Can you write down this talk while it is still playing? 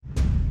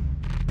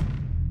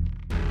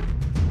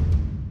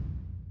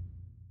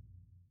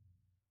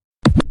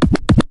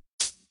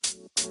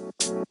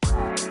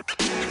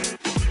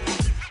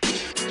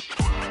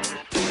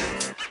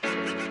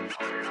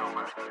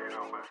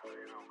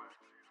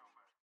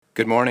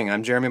Good morning,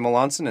 I'm Jeremy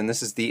Melanson, and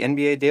this is the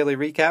NBA Daily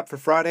Recap for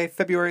Friday,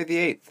 February the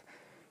 8th.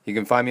 You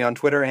can find me on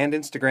Twitter and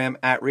Instagram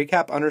at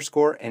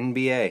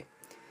recap_NBA.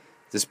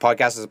 This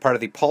podcast is a part of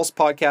the Pulse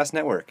Podcast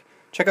Network.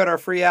 Check out our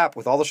free app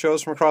with all the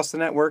shows from across the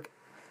network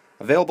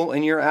available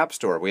in your app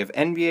store. We have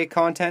NBA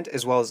content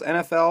as well as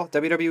NFL,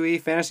 WWE,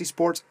 fantasy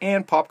sports,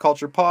 and pop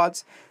culture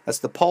pods. That's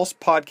the Pulse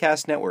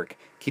Podcast Network,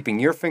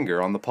 keeping your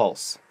finger on the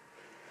pulse.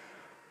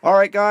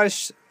 Alright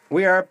guys,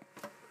 we are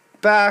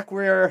back.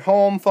 We're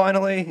home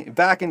finally,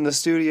 back in the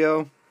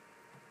studio.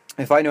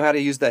 If I knew how to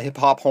use the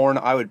hip-hop horn,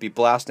 I would be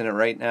blasting it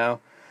right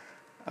now.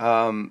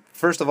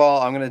 First of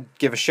all, I'm going to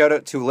give a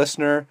shout-out to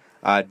listener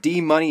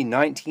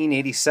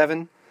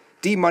D-Money1987.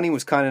 D-Money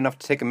was kind enough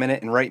to take a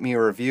minute and write me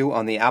a review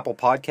on the Apple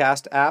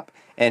Podcast app.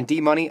 And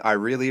D-Money, I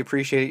really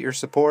appreciate your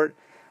support.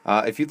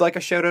 If you'd like a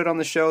shout-out on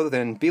the show,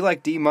 then be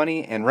like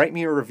D-Money and write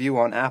me a review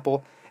on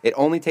Apple. It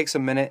only takes a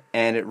minute,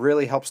 and it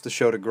really helps the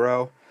show to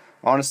grow.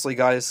 Honestly,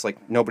 guys,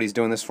 nobody's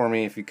doing this for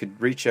me. If you could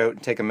reach out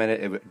and take a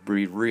minute, it would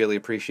be really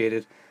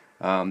appreciated.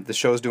 The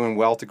show's doing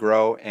well to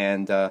grow,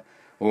 and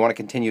we want to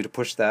continue to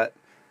push that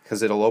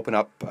because it'll open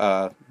up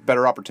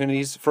better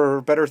opportunities for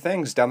better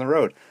things down the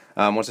road.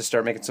 Once I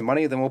start making some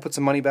money, then we'll put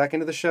some money back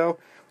into the show.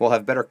 We'll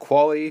have better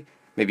quality,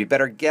 maybe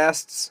better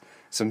guests,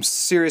 some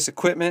serious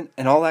equipment,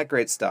 and all that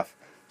great stuff.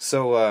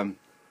 So,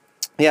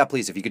 yeah,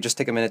 please, if you could just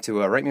take a minute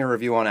to write me a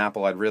review on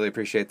Apple, I'd really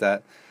appreciate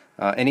that.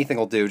 Anything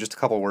will do, just a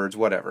couple words,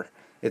 whatever.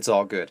 It's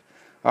all good.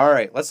 All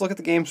right, let's look at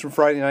the games from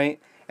Friday night.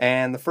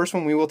 And the first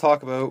one we will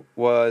talk about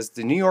was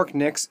the New York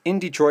Knicks in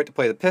Detroit to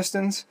play the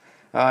Pistons.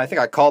 I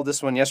think I called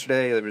this one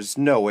yesterday. There was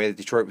no way that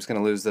Detroit was going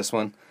to lose this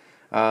one.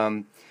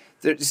 There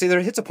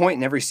hits a point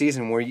in every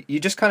season where you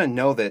just kind of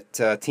know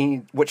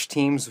that which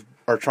teams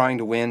are trying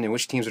to win and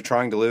which teams are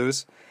trying to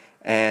lose.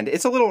 And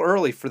it's a little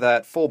early for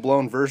that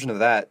full-blown version of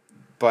that.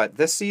 But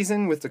this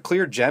season, with the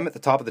clear gem at the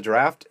top of the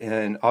draft,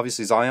 and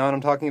obviously Zion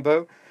I'm talking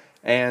about,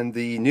 and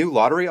the new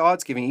lottery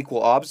odds giving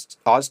equal odds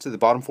to the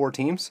bottom four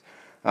teams,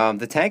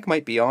 the tank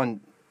might be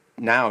on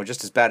now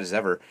just as bad as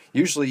ever.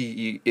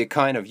 Usually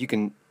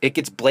it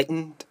gets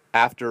blatant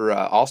after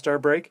All-Star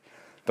break,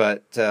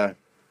 but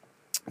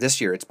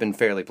this year it's been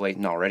fairly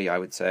blatant already, I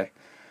would say.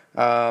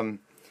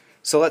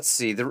 So let's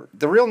see.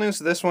 The real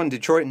news of this one,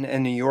 Detroit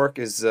and New York,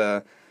 is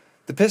the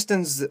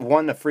Pistons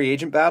won a free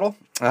agent battle.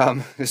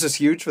 This is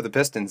huge for the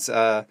Pistons.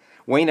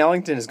 Wayne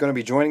Ellington is going to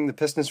be joining the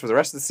Pistons for the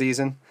rest of the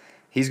season.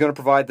 He's going to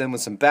provide them with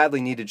some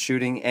badly needed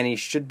shooting, and they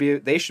should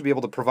be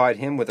able to provide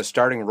him with a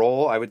starting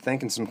role, I would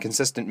think, in some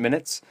consistent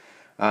minutes.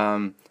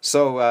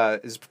 So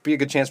it's be a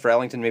good chance for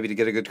Ellington maybe to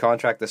get a good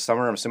contract this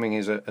summer. I'm assuming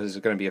he's going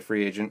to be a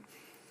free agent.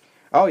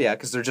 Oh yeah,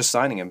 because they're just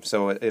signing him,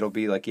 so it'll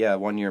be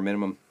 1 year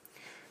minimum.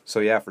 So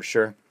yeah, for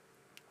sure.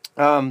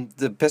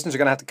 The Pistons are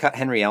going to have to cut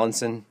Henry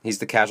Ellenson. He's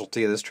the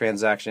casualty of this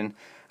transaction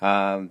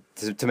to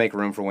make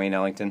room for Wayne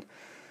Ellington.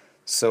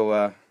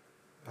 So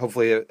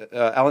hopefully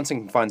Ellenson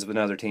can find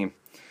another team.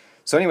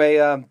 So anyway,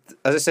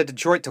 as I said,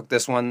 Detroit took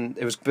this one.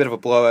 It was a bit of a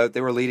blowout.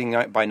 They were leading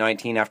by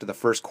 19 after the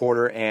first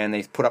quarter, and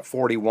they put up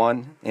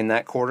 41 in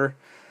that quarter.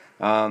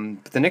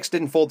 But the Knicks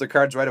didn't fold their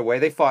cards right away.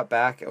 They fought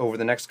back over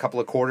the next couple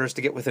of quarters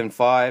to get within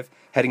 5,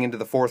 heading into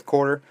the fourth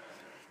quarter.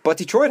 But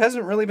Detroit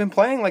hasn't really been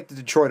playing like the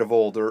Detroit of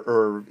old,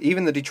 or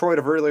even the Detroit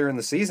of earlier in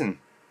the season,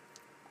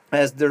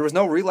 as there was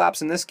no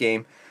relapse in this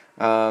game.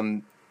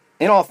 In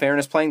all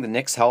fairness, playing the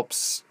Knicks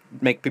helps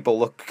make people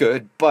look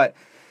good, but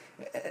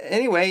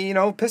anyway,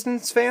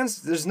 Pistons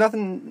fans, there's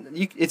nothing.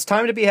 It's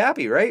time to be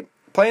happy, right?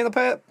 Playing the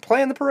parade,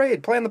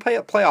 playing the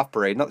playoff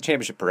parade, not the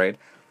championship parade,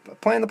 but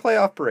playing the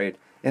playoff parade,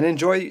 and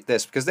enjoy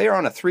this because they are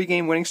on a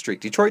 3-game winning streak.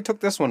 Detroit took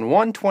this one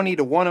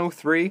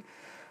 120-103.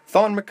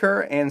 Thon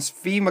Maker and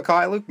Svi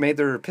Mykhailiuk made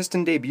their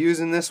Piston debuts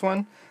in this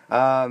one.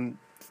 Thon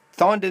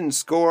didn't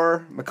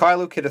score.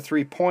 Mykhailiuk hit a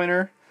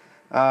 3-pointer.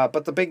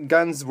 But the big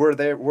guns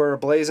were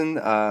blazing.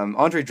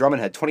 Andre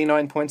Drummond had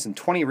 29 points and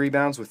 20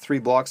 rebounds with 3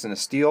 blocks and a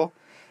steal.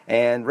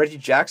 And Reggie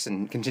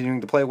Jackson continuing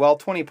to play well,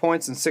 20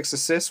 points and 6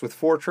 assists with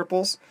 4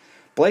 triples.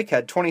 Blake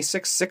had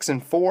 26, 6,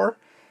 and 4.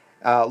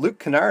 Luke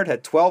Kennard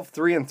had 12,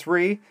 3, and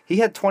 3. He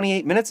had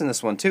 28 minutes in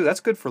this one, too. That's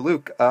good for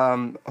Luke.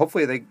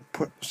 Hopefully they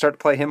start to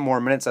play him more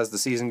minutes as the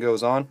season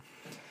goes on.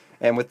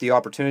 And with the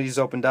opportunities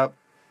opened up.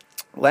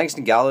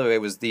 Langston Galloway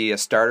was the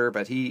starter,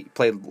 but he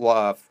played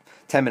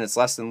 10 minutes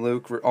less than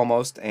Luke,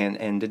 almost,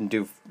 and didn't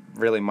do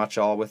really much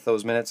all with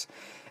those minutes.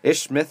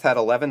 Ish Smith had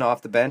 11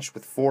 off the bench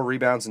with 4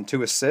 rebounds and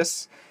 2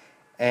 assists.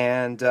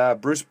 And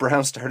Bruce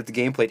Brown started the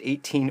game, played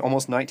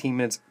almost 19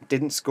 minutes,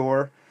 didn't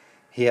score.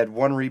 He had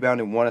 1 rebound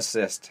and 1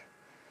 assist.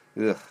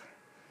 Ugh.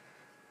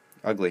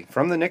 Ugly.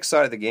 From the Knicks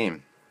side of the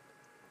game,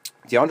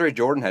 DeAndre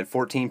Jordan had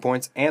 14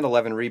 points and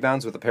 11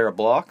 rebounds with a pair of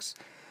blocks.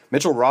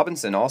 Mitchell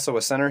Robinson, also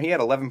a center, he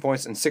had 11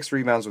 points and 6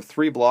 rebounds with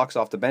 3 blocks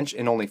off the bench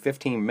in only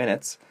 15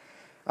 minutes.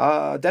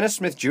 Dennis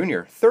Smith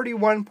Jr.,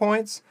 31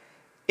 points,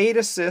 8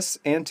 assists,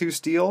 and 2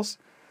 steals.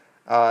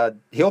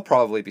 He'll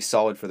probably be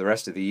solid for the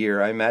rest of the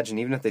year. I imagine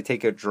even if they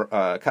cut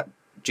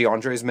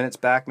DeAndre's minutes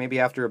back maybe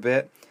after a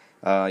bit,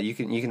 you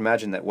can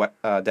imagine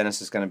that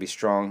Dennis is going to be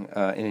strong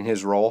in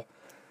his role.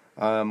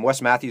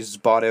 Wes Matthews is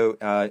bought out,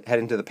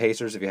 heading to the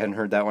Pacers, if you hadn't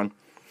heard that one.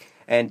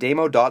 And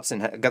Damo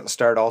Dotson got the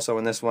start also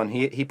in this one.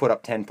 He put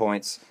up 10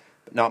 points,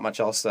 but not much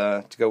else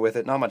to go with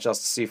it. Not much else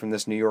to see from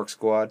this New York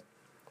squad.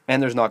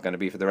 And there's not going to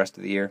be for the rest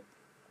of the year.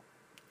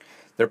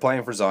 They're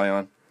playing for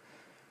Zion.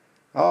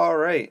 All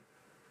right.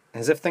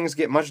 As if things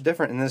get much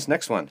different in this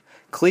next one.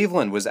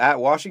 Cleveland was at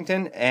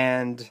Washington,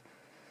 and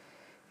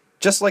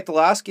just like the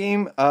last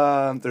game,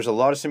 there's a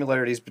lot of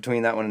similarities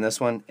between that one and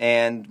this one.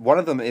 And one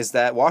of them is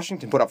that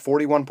Washington put up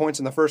 41 points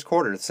in the first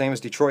quarter, the same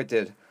as Detroit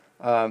did.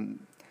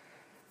 Washington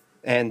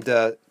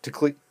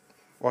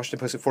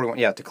posted 41.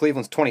 Yeah, to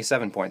Cleveland's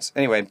 27 points.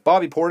 Anyway,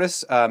 Bobby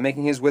Portis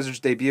making his Wizards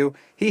debut.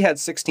 He had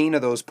 16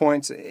 of those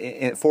points,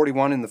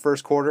 41 in the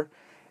first quarter.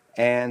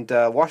 And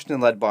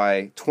Washington led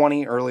by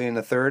 20 early in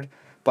the third.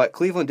 But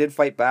Cleveland did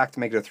fight back to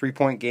make it a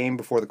 3-point game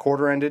before the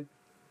quarter ended.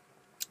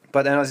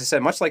 But then, as I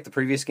said, much like the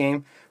previous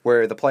game,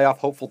 where the playoff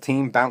hopeful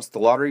team bounced the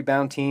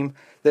lottery-bound team,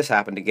 this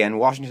happened again.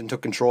 Washington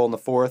took control in the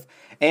fourth,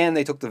 and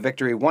they took the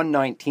victory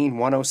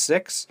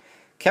 119-106.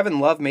 Kevin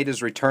Love made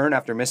his return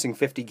after missing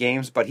 50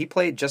 games, but he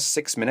played just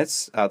 6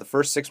 minutes, the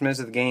first 6 minutes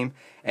of the game,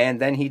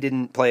 and then he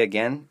didn't play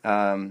again.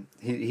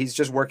 He's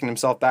just working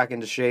himself back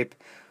into shape.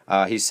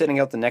 He's sitting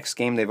out the next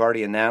game they've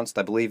already announced.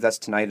 I believe that's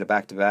tonight, a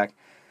back-to-back.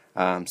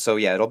 So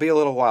yeah, it'll be a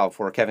little while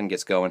before Kevin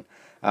gets going.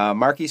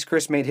 Marquise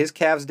Chris made his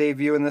Cavs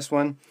debut in this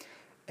one,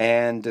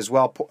 and as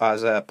well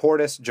as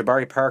Portis,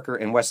 Jabari Parker,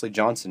 and Wesley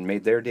Johnson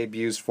made their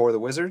debuts for the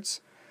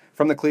Wizards.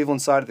 From the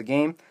Cleveland side of the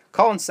game,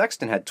 Colin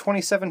Sexton had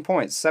 27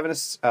 points,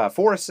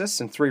 4 assists,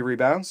 and 3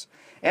 rebounds,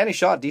 and he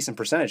shot a decent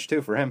percentage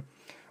too for him,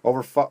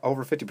 over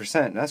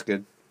 50%. That's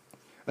good,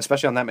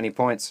 especially on that many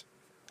points.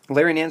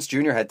 Larry Nance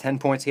Jr. had 10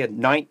 points. He had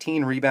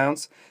 19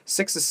 rebounds,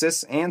 6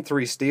 assists, and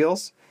 3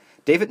 steals.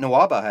 David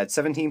Nwaba had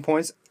 17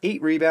 points,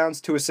 8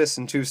 rebounds, 2 assists,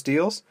 and 2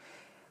 steals.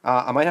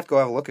 I might have to go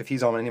have a look if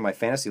he's on any of my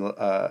fantasy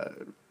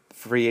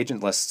free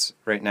agent lists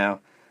right now.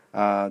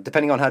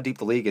 Depending on how deep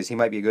the league is, he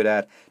might be a good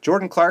ad.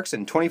 Jordan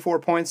Clarkson, 24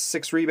 points,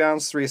 6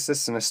 rebounds, 3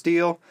 assists, and a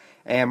steal.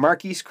 And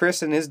Marquise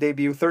Chris in his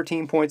debut,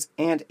 13 points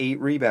and 8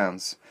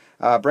 rebounds.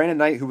 Brandon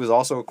Knight, who was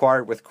also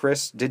acquired with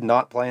Chris, did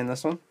not play in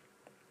this one.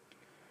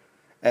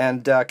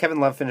 And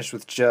Kevin Love finished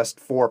with just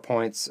 4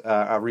 points,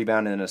 a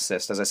rebound, and an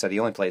assist. As I said, he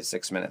only played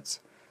 6 minutes.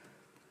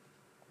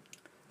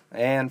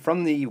 And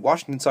from the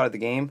Washington side of the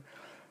game,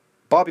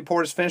 Bobby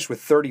Portis finished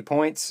with 30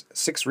 points,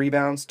 6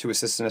 rebounds, 2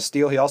 assists, and a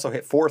steal. He also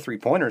hit 4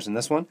 3-pointers in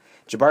this one.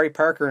 Jabari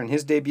Parker in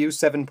his debut,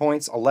 7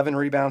 points, 11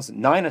 rebounds,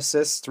 9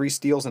 assists, 3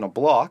 steals, and a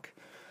block.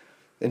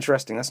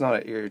 Interesting, that's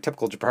not your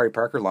typical Jabari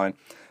Parker line.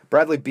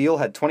 Bradley Beal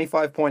had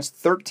 25 points,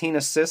 13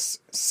 assists,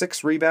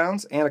 6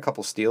 rebounds, and a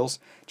couple steals.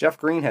 Jeff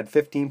Green had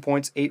 15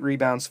 points, 8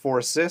 rebounds, 4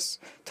 assists.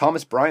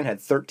 Thomas Bryant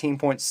had 13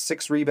 points,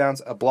 6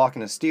 rebounds, a block,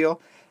 and a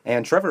steal.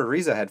 And Trevor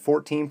Ariza had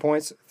 14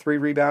 points, 3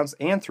 rebounds,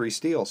 and 3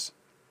 steals.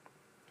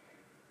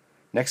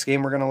 Next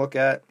game we're going to look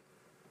at,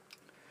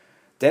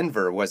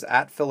 Denver was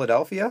at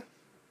Philadelphia.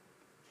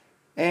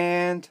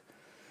 And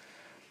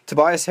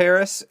Tobias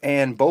Harris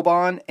and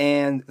Boban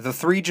and the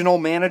regional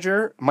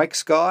manager, Mike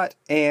Scott,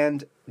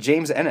 and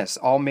James Ennis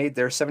all made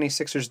their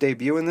 76ers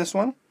debut in this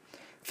one.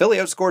 Philly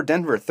outscored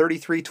Denver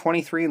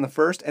 33-23 in the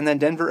first, and then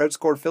Denver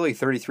outscored Philly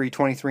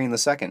 33-23 in the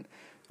second,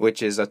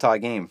 which is a tie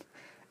game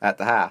at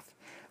the half.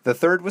 The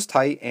third was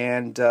tight,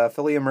 and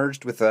Philly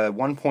emerged with a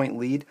 1-point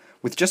lead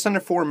with just under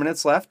 4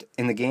 minutes left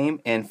in the game,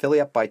 and Philly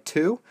up by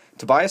 2.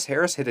 Tobias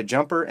Harris hit a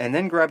jumper and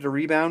then grabbed a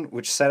rebound,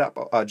 which set up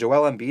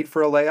Joel Embiid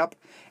for a layup,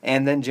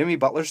 and then Jimmy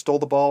Butler stole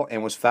the ball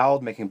and was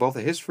fouled, making both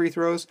of his free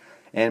throws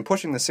and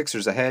pushing the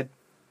Sixers ahead.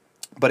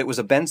 But it was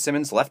a Ben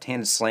Simmons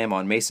left-handed slam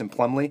on Mason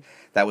Plumlee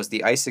that was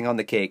the icing on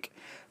the cake.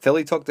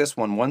 Philly took this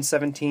one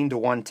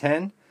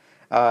 117-110.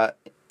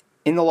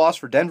 In the loss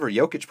for Denver,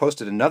 Jokic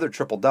posted another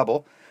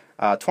triple-double.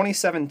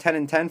 27, 10,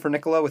 and 10 for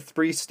Nikola with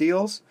 3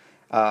 steals.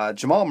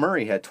 Jamal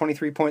Murray had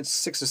 23 points,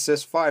 6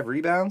 assists, 5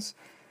 rebounds.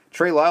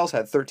 Trey Lyles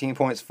had 13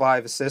 points,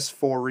 5 assists,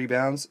 4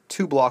 rebounds,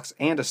 2 blocks,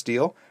 and a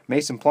steal.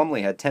 Mason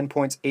Plumlee had 10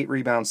 points, 8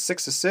 rebounds,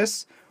 6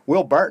 assists.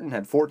 Will Barton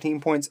had 14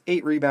 points,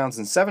 8 rebounds,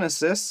 and 7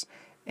 assists.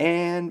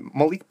 And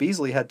Malik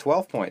Beasley had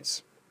 12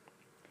 points.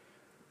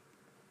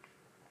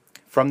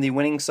 From the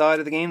winning side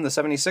of the game, the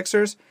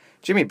 76ers,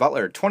 Jimmy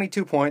Butler,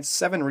 22 points,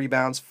 7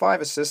 rebounds,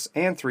 5 assists,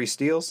 and 3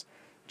 steals.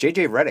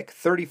 J.J. Redick,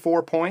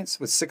 34 points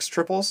with 6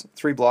 triples,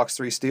 3 blocks,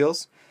 3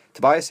 steals.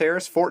 Tobias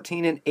Harris,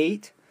 14 and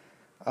 8.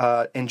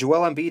 And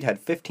Joel Embiid had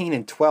 15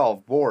 and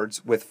 12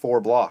 boards with 4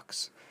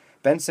 blocks.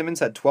 Ben Simmons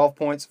had 12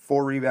 points,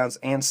 4 rebounds,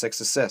 and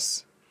 6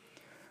 assists.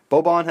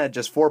 Boban had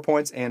just 4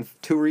 points and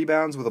 2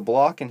 rebounds with a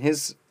block in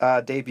his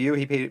debut.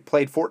 He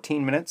played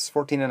 14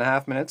 and a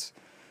half minutes.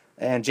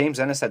 And James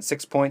Ennis had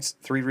 6 points,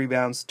 3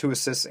 rebounds, 2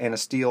 assists, and a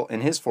steal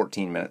in his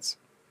 14 minutes.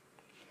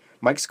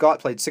 Mike Scott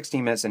played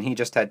 16 minutes, and he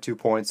just had 2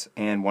 points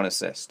and 1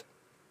 assist.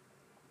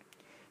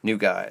 New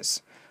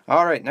guys.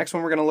 All right, next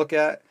one we're going to look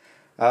at,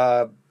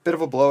 bit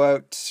of a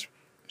blowout.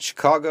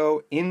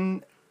 Chicago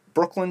in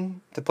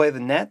Brooklyn to play the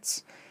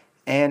Nets.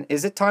 And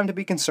is it time to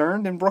be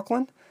concerned in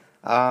Brooklyn?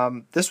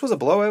 This was a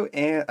blowout,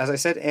 and as I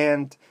said,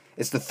 and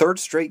It's the third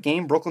straight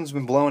game Brooklyn's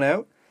been blown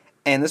out,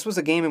 and this was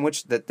a game in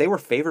which that they were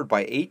favored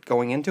by 8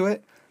 going into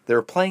it. They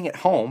were playing at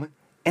home,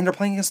 and they're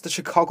playing against the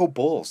Chicago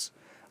Bulls.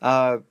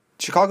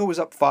 Chicago was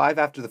up 5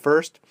 after the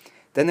first.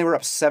 Then they were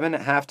up 7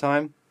 at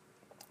halftime.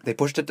 They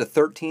pushed it to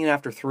 13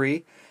 after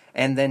 3,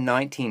 and then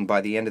 19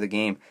 by the end of the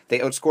game. They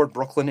outscored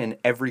Brooklyn in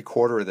every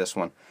quarter of this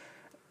one.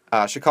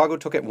 Chicago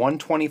took it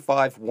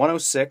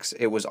 125-106.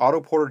 It was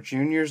Otto Porter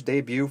Jr.'s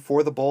debut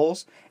for the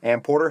Bulls,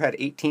 and Porter had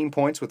 18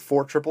 points with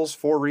 4 triples,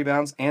 4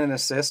 rebounds, and an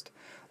assist.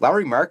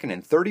 Lauri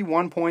Markkanen,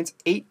 31 points,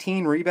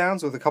 18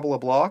 rebounds with a couple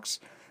of blocks.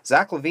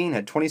 Zach LaVine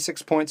had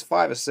 26 points,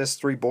 5 assists,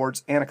 3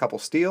 boards, and a couple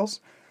steals.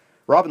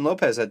 Robin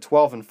Lopez had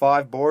 12 and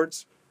 5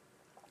 boards.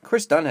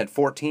 Chris Dunn had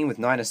 14 with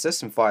 9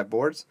 assists and 5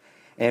 boards.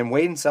 And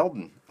Wade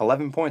Selden,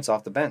 11 points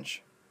off the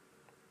bench.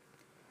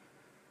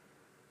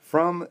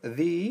 From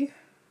the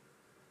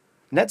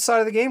net side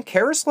of the game,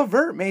 Caris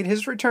LeVert made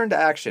his return to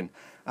action.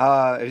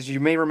 As you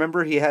may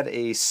remember, he had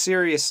a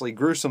seriously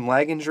gruesome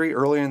leg injury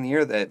earlier in the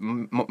year that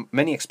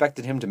many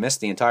expected him to miss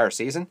the entire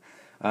season.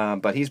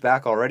 But he's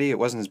back already. It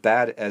wasn't as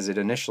bad as it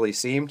initially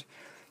seemed.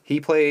 He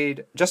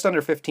played just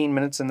under 15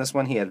 minutes in this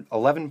one. He had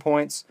 11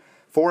 points,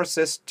 4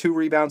 assists, 2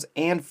 rebounds,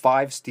 and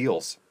 5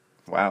 steals.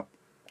 Wow.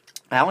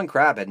 Alan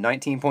Crabb had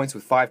 19 points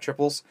with 5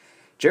 triples.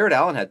 Jared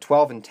Allen had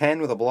 12 and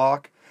 10 with a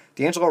block.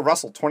 D'Angelo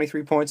Russell,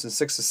 23 points and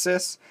 6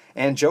 assists.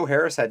 And Joe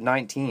Harris had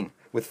 19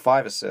 with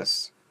 5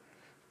 assists.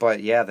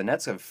 But yeah, the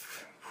Nets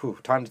have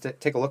time to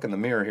take a look in the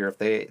mirror here if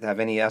they have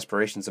any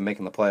aspirations of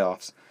making the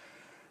playoffs.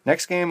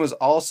 Next game was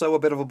also a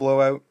bit of a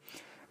blowout.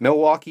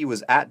 Milwaukee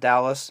was at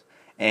Dallas.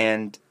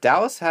 And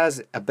Dallas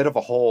has a bit of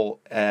a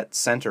hole at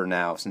center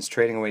now since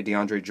trading away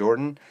DeAndre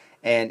Jordan.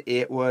 And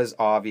it was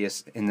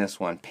obvious in this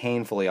one,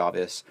 painfully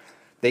obvious.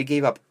 They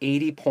gave up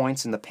 80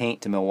 points in the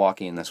paint to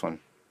Milwaukee in this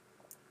one.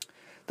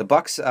 The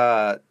Bucks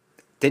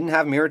didn't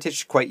have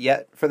Mirotic quite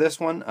yet for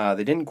this one.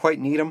 They didn't quite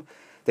need him.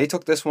 They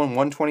took this one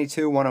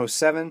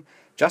 122-107.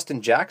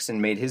 Justin Jackson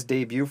made his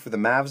debut for the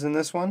Mavs in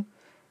this one.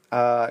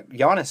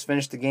 Giannis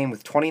finished the game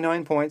with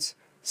 29 points,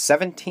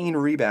 17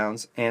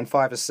 rebounds, and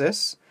 5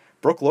 assists.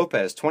 Brook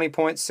Lopez, 20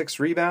 points, 6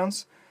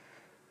 rebounds.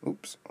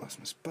 Oops, lost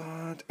my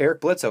spot. Eric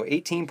Bledsoe,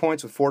 18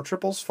 points with 4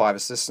 triples, 5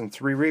 assists, and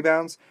 3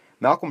 rebounds.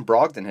 Malcolm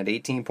Brogdon had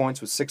 18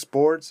 points with 6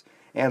 boards.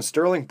 And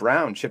Sterling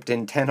Brown chipped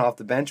in 10 off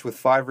the bench with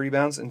 5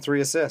 rebounds and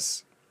 3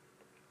 assists.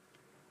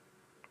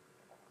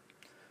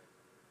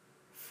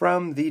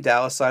 From the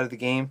Dallas side of the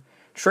game,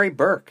 Trey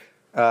Burke,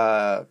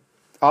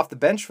 off the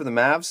bench for the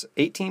Mavs,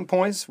 18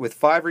 points with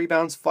 5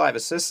 rebounds, 5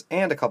 assists,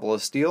 and a couple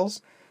of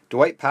steals.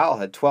 Dwight Powell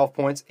had 12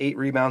 points, 8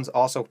 rebounds,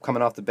 also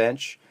coming off the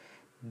bench.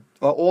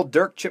 Old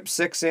Dirk chipped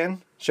 6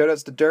 in.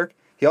 Shoutouts to Dirk.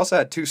 He also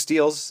had 2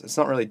 steals. It's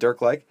not really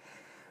Dirk-like.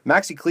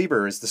 Maxi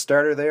Kleber is the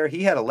starter there.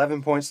 He had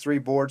 11 points, 3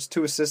 boards,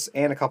 2 assists,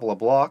 and a couple of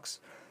blocks.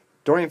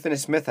 Dorian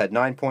Finney-Smith had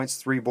 9 points,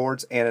 3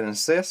 boards, and an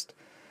assist.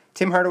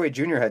 Tim Hardaway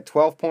Jr. had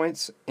 12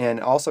 points, and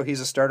also he's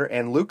a starter.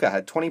 And Luka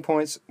had 20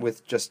 points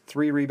with just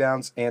 3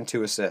 rebounds and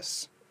 2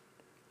 assists.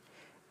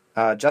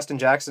 Justin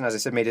Jackson, as I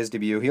said, made his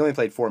debut. He only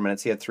played 4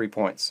 minutes. He had 3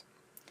 points.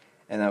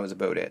 And that was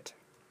about it.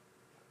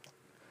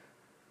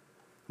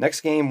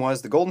 Next game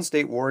was the Golden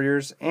State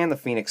Warriors and the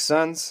Phoenix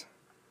Suns.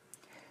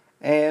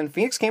 And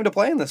Phoenix came to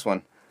play in this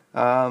one.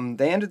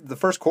 They ended the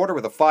first quarter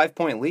with a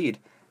 5-point lead.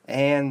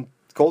 And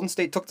Golden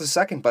State took the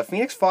second. But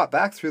Phoenix fought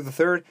back through the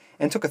third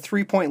and took a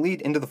 3-point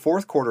lead into the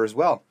fourth quarter as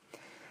well.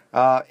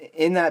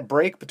 In that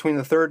break between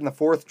the third and the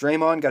fourth,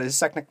 Draymond got his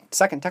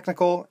second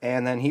technical.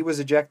 And then he was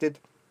ejected.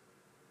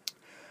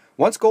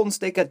 Once Golden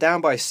State got down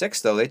by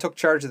 6, though, they took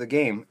charge of the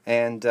game.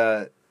 And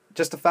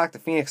just the fact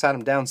that Phoenix had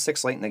them down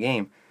 6 late in the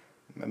game,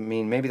 I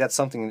mean, maybe that's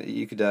something that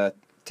you could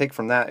take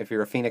from that if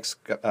you're a Phoenix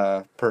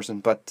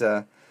person. But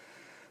the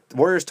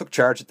Warriors took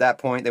charge at that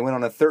point. They went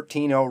on a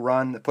 13-0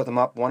 run that put them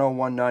up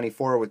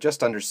 101-94 with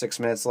just under 6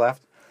 minutes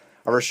left.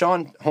 A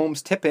Rashawn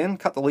Holmes tip-in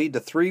cut the lead to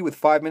 3 with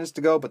 5 minutes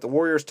to go, but the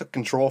Warriors took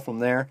control from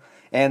there.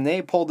 And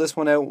they pulled this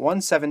one out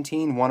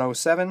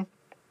 117-107.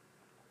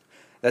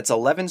 That's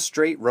 11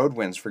 straight road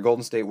wins for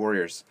Golden State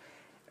Warriors.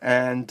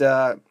 And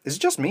is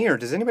it just me, or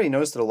does anybody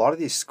notice that a lot of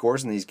these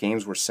scores in these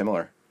games were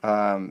similar?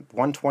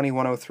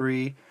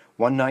 120-103,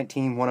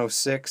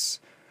 119-106,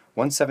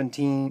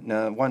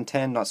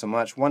 110, not so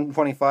much,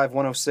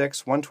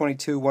 125-106,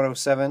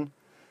 122-107,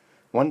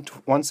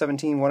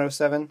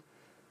 117-107.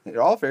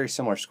 They're all very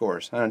similar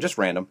scores. I don't know, just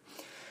random.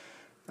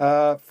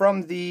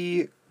 From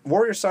the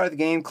Warriors side of the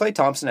game, Klay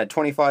Thompson had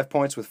 25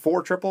 points with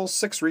 4 triples,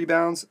 6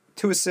 rebounds,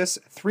 2 assists,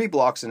 3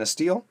 blocks, and a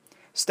steal.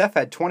 Steph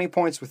had 20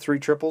 points with 3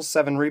 triples,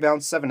 7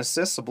 rebounds, 7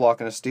 assists, a block,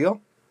 and a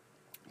steal.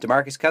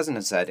 DeMarcus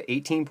Cousins had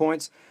 18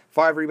 points,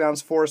 5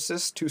 rebounds, 4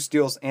 assists, 2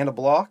 steals, and a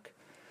block.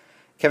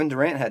 Kevin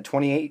Durant had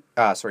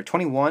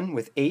 21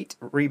 with 8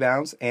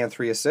 rebounds and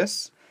 3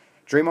 assists.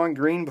 Draymond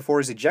Green, before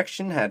his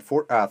ejection, had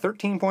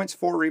 13 points,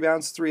 4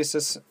 rebounds, 3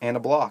 assists, and a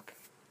block.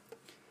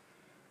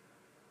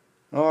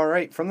 All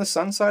right, from the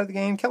Suns side of the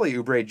game, Kelly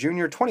Oubre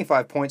Jr.,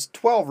 25 points,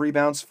 12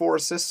 rebounds, 4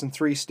 assists, and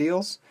 3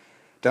 steals.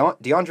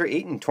 DeAndre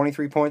Ayton,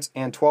 23 points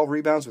and 12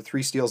 rebounds with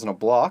 3 steals and a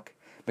block.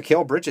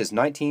 Mikal Bridges,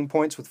 19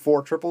 points with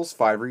 4 triples,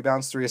 5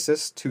 rebounds, 3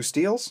 assists, 2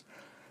 steals.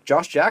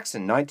 Josh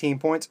Jackson, 19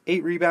 points,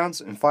 8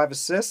 rebounds, and 5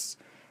 assists.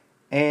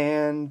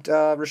 And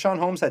Richaun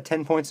Holmes had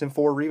 10 points and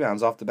 4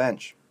 rebounds off the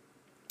bench.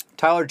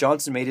 Tyler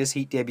Johnson made his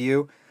Heat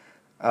debut.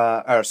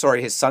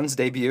 His Suns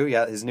debut,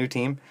 his new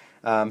team.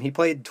 He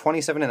played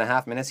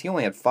 27.5 minutes. He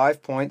only had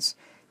 5 points,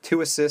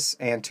 2 assists,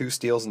 and 2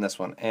 steals in this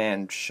one,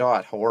 and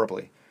shot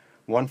horribly.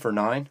 1 for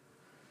 9.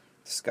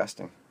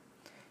 Disgusting.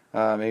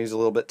 Maybe he was a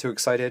little bit too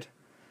excited.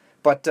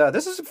 But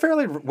this is a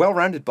fairly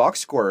well-rounded box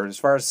score as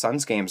far as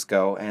Suns games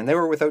go, and they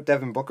were without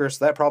Devin Booker,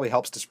 so that probably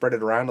helps to spread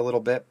it around a little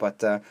bit, but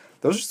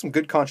those are some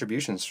good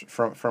contributions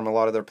from a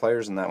lot of their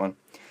players in that one.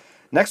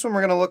 Next one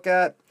we're going to look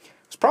at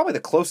was probably the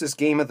closest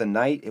game of the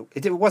night.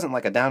 It wasn't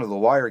like a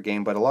down-to-the-wire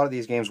game, but a lot of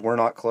these games were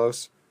not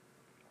close.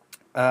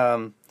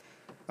 Maybe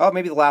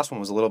the last one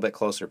was a little bit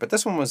closer, but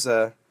this one was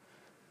a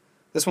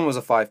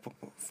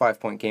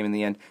 5-point game in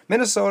the end.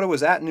 Minnesota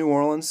was at New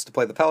Orleans to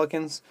play the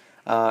Pelicans.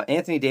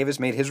 Anthony Davis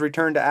made his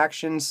return to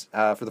actions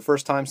for the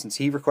first time since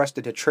he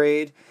requested a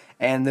trade,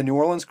 and the New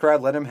Orleans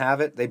crowd let him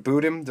have it. They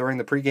booed him during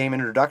the pregame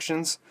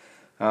introductions,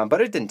 but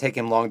it didn't take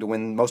him long to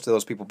win most of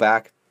those people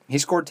back. He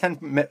scored 10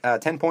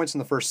 points in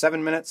the first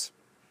 7 minutes.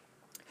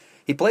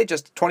 He played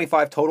just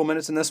 25 total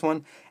minutes in this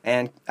one,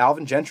 and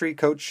Alvin Gentry,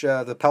 coach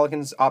the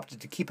Pelicans, opted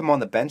to keep him on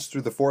the bench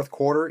through the fourth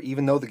quarter,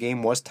 even though the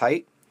game was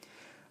tight.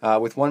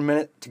 With 1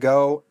 minute to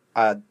go,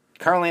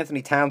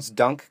 Karl-Anthony Towns'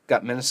 dunk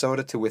got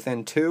Minnesota to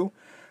within 2,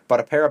 but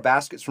a pair of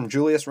baskets from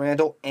Julius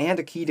Randle and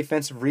a key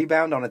defensive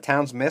rebound on a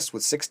Towns miss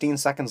with 16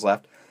 seconds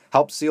left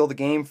helped seal the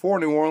game for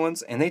New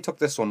Orleans, and they took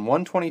this one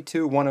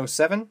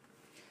 122-107.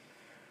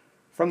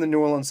 From the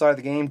New Orleans side of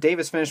the game,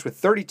 Davis finished with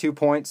 32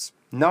 points,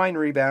 9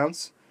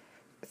 rebounds,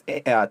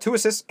 2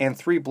 assists, and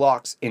 3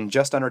 blocks in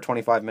just under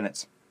 25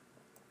 minutes.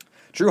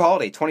 Drew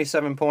Holiday,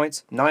 27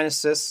 points, 9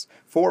 assists,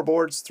 4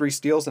 boards, 3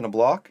 steals, and a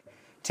block.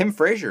 Tim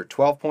Frazier,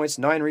 12 points,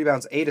 9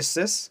 rebounds, 8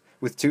 assists,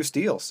 with 2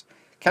 steals.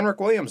 Kenrich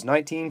Williams,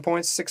 19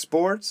 points, 6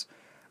 boards.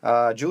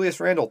 Julius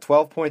Randle,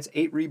 12 points,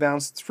 8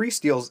 rebounds, 3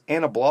 steals,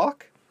 and a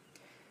block.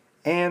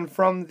 And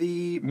from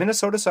the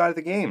Minnesota side of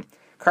the game,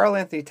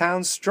 Karl-Anthony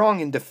Towns strong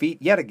in defeat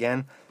yet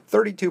again.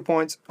 32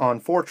 points on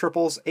 4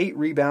 triples, 8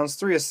 rebounds,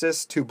 3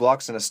 assists, 2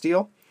 blocks, and a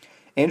steal.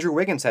 Andrew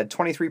Wiggins had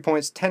 23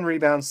 points, 10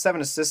 rebounds,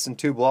 7 assists, and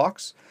 2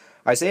 blocks.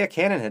 Isaiah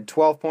Cannon had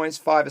 12 points,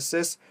 5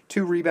 assists,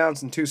 2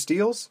 rebounds, and 2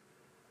 steals.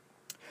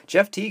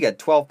 Jeff Teague had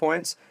 12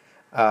 points,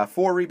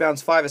 4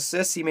 rebounds, 5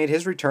 assists. He made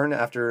his return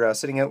after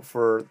sitting out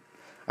for,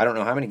 I don't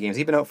know how many games.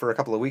 He's been out for a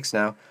couple of weeks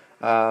now.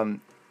 The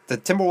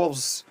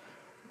Timberwolves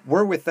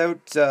were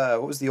without,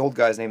 what was the old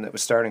guy's name that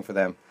was starting for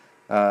them?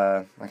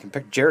 I can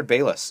pick Jared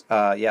Bayless.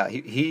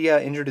 He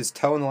injured his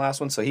toe in the last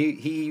one, so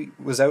he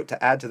was out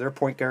to add to their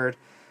point guard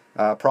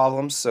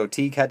problems, so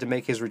Teague had to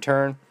make his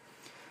return.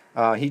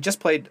 He just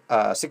played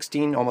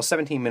 16, almost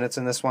 17 minutes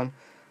in this one.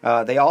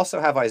 They also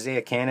have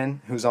Isaiah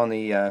Cannon, who's on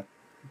the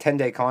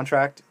 10-day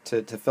contract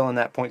to fill in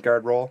that point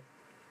guard role.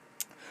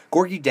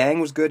 Gorgui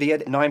Deng was good. He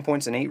had 9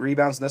 points and 8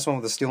 rebounds in this one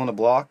with a steal and a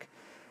block.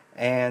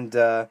 And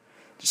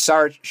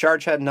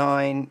Sharge had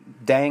 9.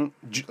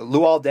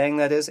 Luol Deng,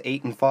 that is,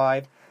 8 and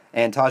 5.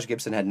 And Taj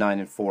Gibson had 9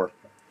 and 4.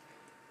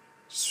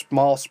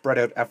 Small spread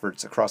out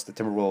efforts across the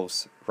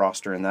Timberwolves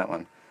roster in that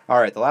one. All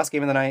right, the last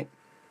game of the night.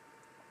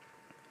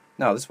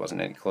 No, this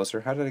wasn't any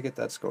closer. How did I get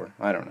that score?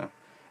 I don't know.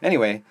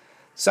 Anyway,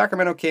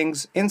 Sacramento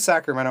Kings in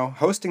Sacramento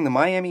hosting the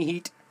Miami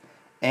Heat.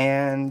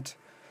 And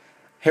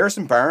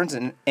Harrison Barnes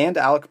and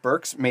Alec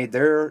Burks made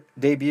their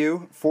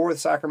debut for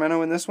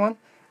Sacramento in this one.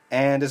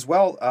 And as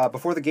well,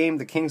 before the game,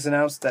 the Kings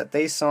announced that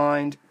they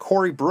signed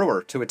Corey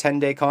Brewer to a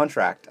 10-day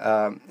contract.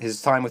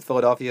 His time with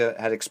Philadelphia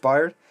had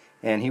expired,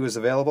 and he was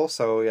available.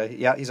 So,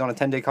 he's on a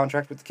 10-day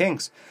contract with the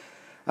Kings.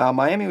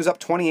 Miami was up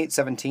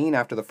 28-17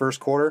 after the first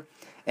quarter,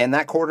 and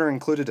that quarter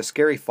included a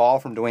scary fall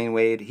from Dwayne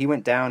Wade. He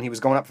went down, he was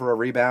going up for a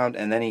rebound,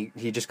 and then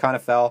he just kind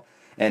of fell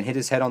and hit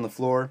his head on the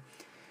floor.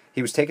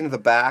 He was taken to the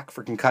back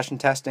for concussion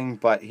testing,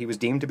 but he was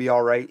deemed to be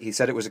all right. He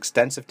said it was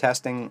extensive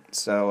testing,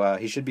 so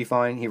he should be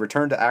fine. He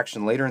returned to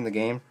action later in the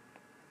game.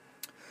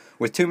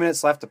 With 2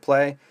 minutes left to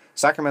play,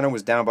 Sacramento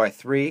was down by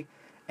 3,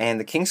 and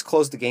the Kings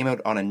closed the game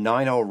out on a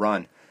 9-0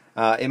 run.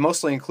 It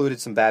mostly included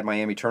some bad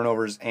Miami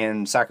turnovers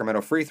and Sacramento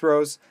free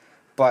throws,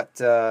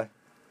 but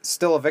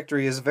still a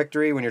victory is a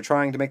victory when you're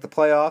trying to make the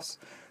playoffs.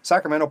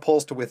 Sacramento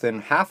pulls to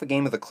within half a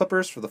game of the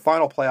Clippers for the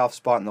final playoff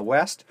spot in the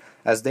West,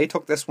 as they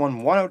took this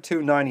one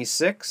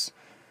 102-96.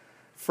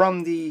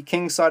 From the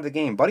Kings side of the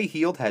game, Buddy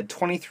Hield had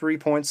 23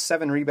 points,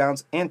 7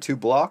 rebounds, and 2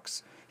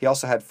 blocks. He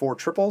also had 4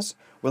 triples.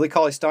 Willie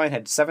Cauley-Stein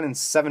had 7 and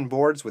 7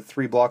 boards with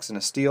 3 blocks and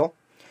a steal.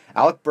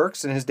 Alec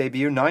Burks in his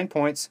debut, 9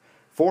 points,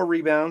 4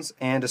 rebounds,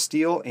 and a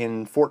steal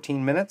in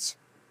 14 minutes.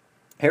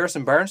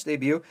 Harrison Barnes'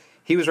 debut,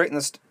 he was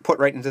put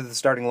right into the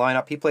starting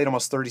lineup. He played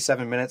almost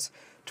 37 minutes,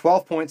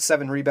 12 points,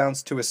 7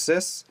 rebounds, 2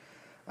 assists.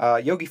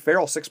 Yogi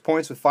Ferrell, 6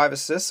 points with 5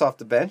 assists off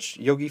the bench.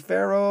 Yogi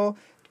Ferrell,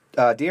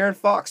 De'Aaron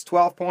Fox,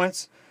 12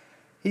 points.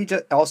 He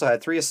also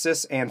had 3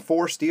 assists and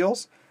 4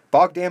 steals.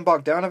 Bogdan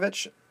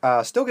Bogdanovic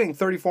still getting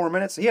 34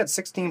 minutes. He had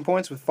 16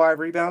 points with 5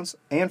 rebounds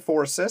and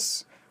 4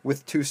 assists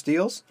with 2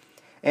 steals.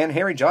 And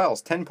Harry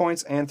Giles, 10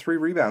 points and 3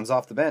 rebounds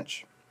off the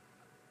bench.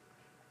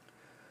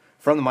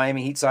 From the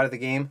Miami Heat side of the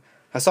game,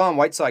 Hassan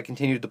Whiteside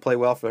continued to play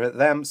well for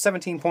them.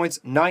 17 points,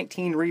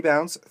 19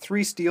 rebounds,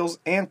 3 steals,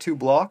 and 2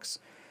 blocks.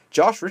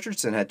 Josh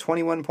Richardson had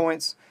 21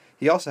 points.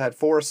 He also had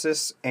 4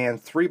 assists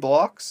and 3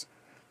 blocks.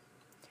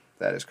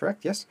 That is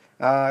correct, yes.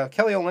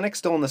 Kelly Olynyk,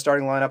 still in the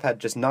starting lineup, had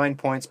just 9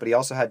 points, but he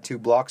also had 2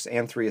 blocks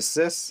and 3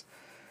 assists.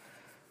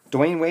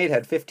 Dwayne Wade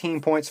had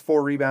 15 points,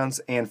 4 rebounds,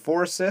 and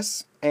 4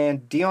 assists.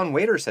 And Dion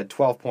Waiters had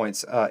 12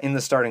 points in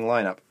the starting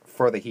lineup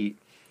for the Heat.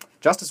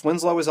 Justice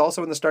Winslow was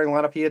also in the starting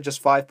lineup. He had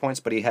just 5 points,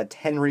 but he had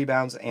 10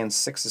 rebounds and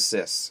 6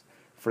 assists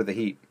for the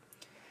Heat.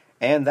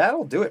 And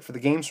that'll do it for the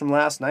games from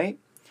last night.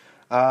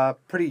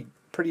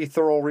 Pretty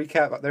thorough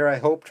recap there, I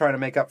hope, trying to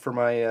make up for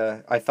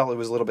my... I felt it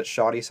was a little bit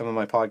shoddy, some of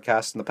my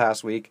podcasts in the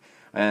past week.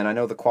 And I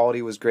know the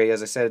quality was great.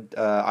 As I said,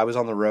 I was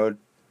on the road,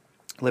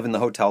 living the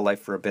hotel life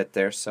for a bit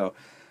there, so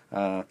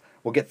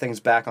we'll get things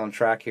back on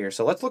track here.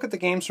 So let's look at the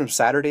games from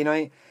Saturday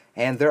night,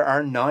 and there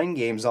are 9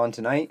 games on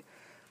tonight.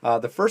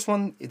 The first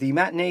one, the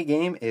matinee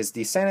game, is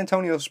the San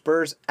Antonio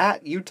Spurs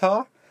at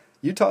Utah.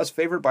 Utah is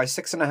favored by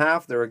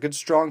 6.5. They're a good,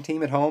 strong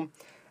team at home.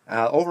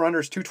 Over-under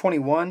is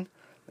 221.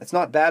 It's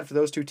not bad for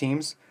those two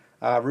teams.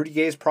 Rudy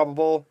Gay is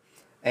probable,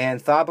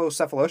 and Thabo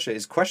Sefolosha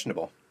is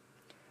questionable.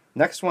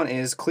 Next one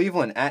is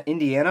Cleveland at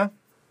Indiana.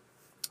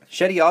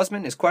 Shetty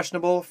Osman is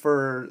questionable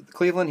for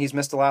Cleveland. He's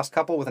missed the last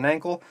couple with an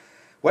ankle.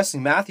 Wesley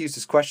Matthews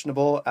is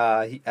questionable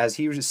as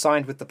he was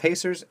signed with the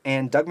Pacers,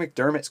 and Doug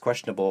McDermott's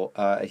questionable.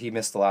 He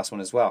missed the last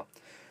one as well.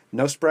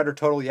 No spread or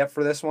total yet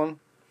for this one.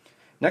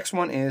 Next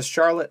one is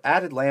Charlotte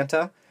at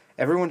Atlanta.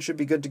 Everyone should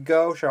be good to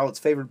go. Charlotte's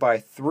favored by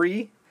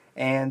 3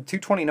 and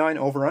 229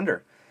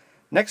 over-under.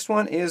 Next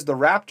one is the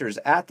Raptors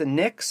at the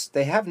Knicks.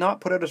 They have not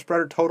put out a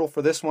spread or total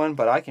for this one,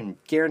 but I can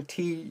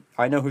guarantee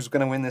I know who's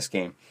going to win this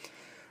game.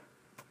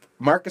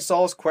 Marc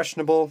Gasol is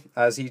questionable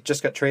as he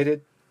just got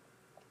traded.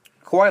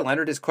 Kawhi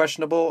Leonard is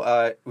questionable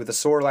with a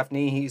sore left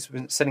knee. He's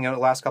been sitting out the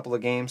last couple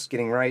of games,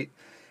 getting right.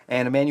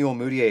 And Emmanuel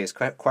Mudiay is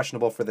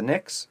questionable for the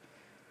Knicks.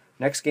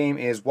 Next game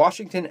is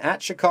Washington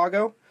at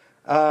Chicago.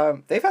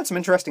 They've had some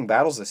interesting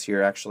battles this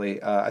year,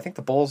 actually. I think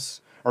the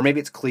Bulls, or maybe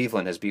it's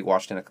Cleveland, has beat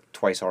Washington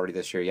twice already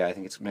this year. Yeah, I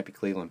think it might be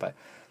Cleveland. But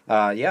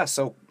yeah,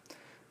 so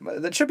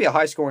that should be a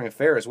high-scoring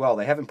affair as well.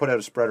 They haven't put out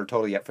a spread or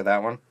total yet for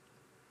that one.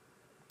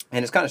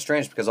 And it's kind of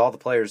strange because all the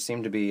players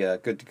seem to be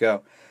good to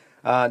go.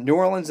 New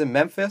Orleans and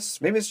Memphis,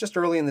 maybe it's just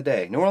early in the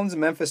day. New Orleans and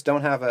Memphis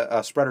don't have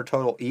a spread or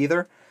total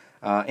either.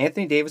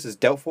 Anthony Davis is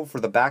doubtful for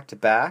the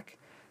back-to-back.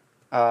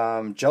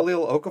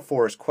 Jahlil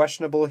Okafor is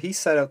questionable. He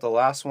set out the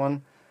last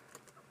one.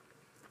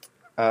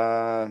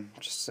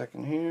 Just a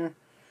second here.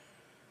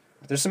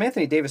 There's some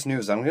Anthony Davis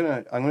news. I'm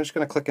just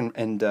gonna click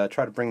and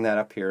try to bring that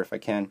up here if I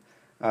can.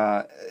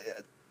 I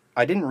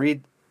didn't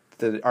read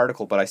the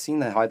article, but I seen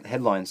the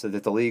headlines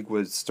that the league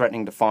was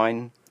threatening to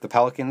fine the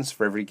Pelicans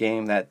for every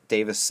game that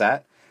Davis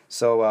sat.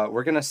 So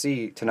we're going to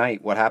see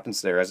tonight what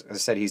happens there. As I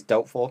said, he's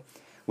doubtful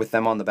with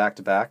them on the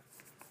back-to-back.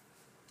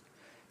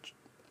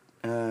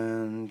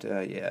 And,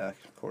 yeah,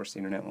 of course, the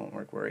internet won't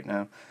work right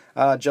now.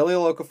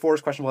 Jahlil Okafor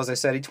is questionable, as I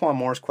said. Etuan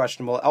Moore is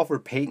questionable.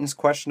 Alfred Payton's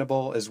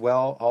questionable as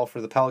well, all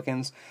for the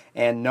Pelicans.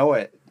 And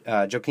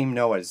Joakim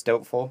Noah is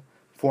doubtful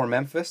for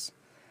Memphis.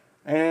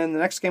 And the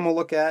next game we'll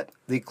look at,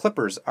 the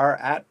Clippers are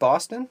at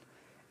Boston.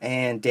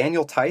 And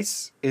Daniel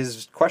Tice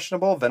is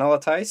questionable,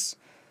 Vanilla Tice.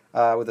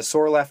 With a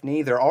sore left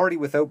knee. They're already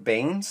without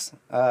Baines,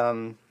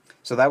 so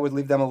that would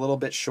leave them a little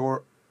bit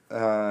short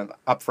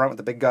up front with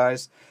the big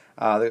guys.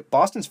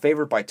 Boston's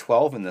favored by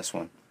 12 in this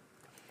one.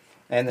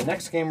 And the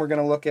next game we're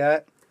going to look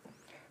at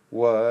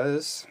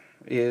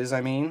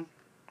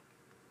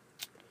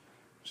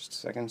just a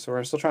second, sorry,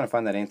 I'm still trying to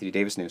find that Anthony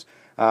Davis news.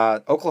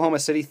 Oklahoma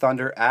City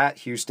Thunder at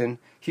Houston.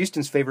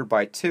 Houston's favored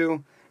by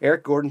 2.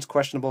 Eric Gordon's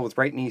questionable with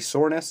right knee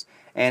soreness,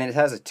 and it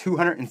has a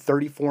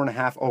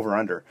 234.5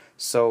 over-under.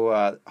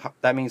 So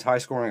that means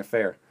high-scoring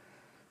affair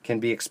can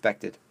be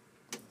expected.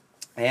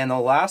 And the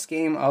last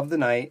game of the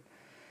night,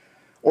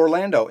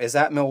 Orlando is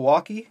at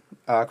Milwaukee.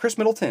 Chris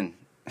Middleton,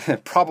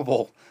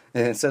 probable,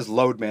 and it says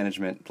load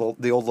management,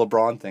 the old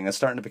LeBron thing. That's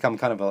starting to become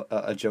kind of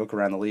a joke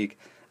around the league.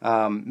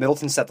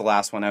 Middleton set the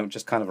last one out,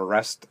 just kind of a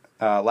rest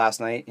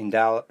last night in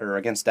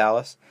against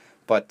Dallas,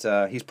 but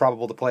he's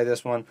probable to play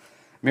this one.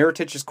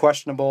 Mirotic is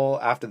questionable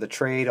after the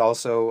trade.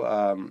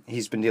 Also,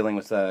 he's been dealing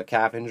with a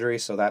calf injury,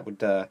 so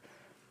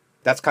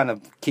that's kind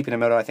of keeping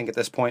him out. I think at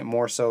this point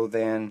more so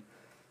than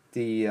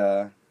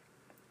the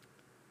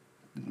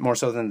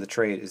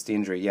trade is the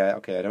injury. Yeah,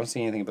 okay. I don't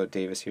see anything about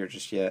Davis here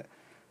just yet,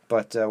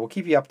 but we'll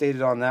keep you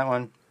updated on that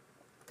one.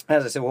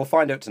 As I said, we'll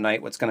find out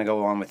tonight what's going to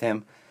go on with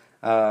him.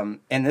 And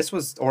this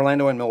was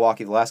Orlando and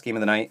Milwaukee, the last game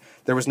of the night.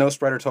 There was no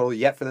spread or total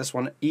yet for this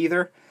one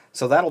either.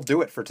 So that'll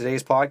do it for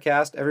today's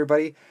podcast,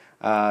 everybody.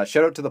 Shout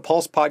out to the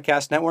Pulse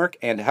Podcast Network,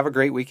 and have a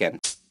great weekend.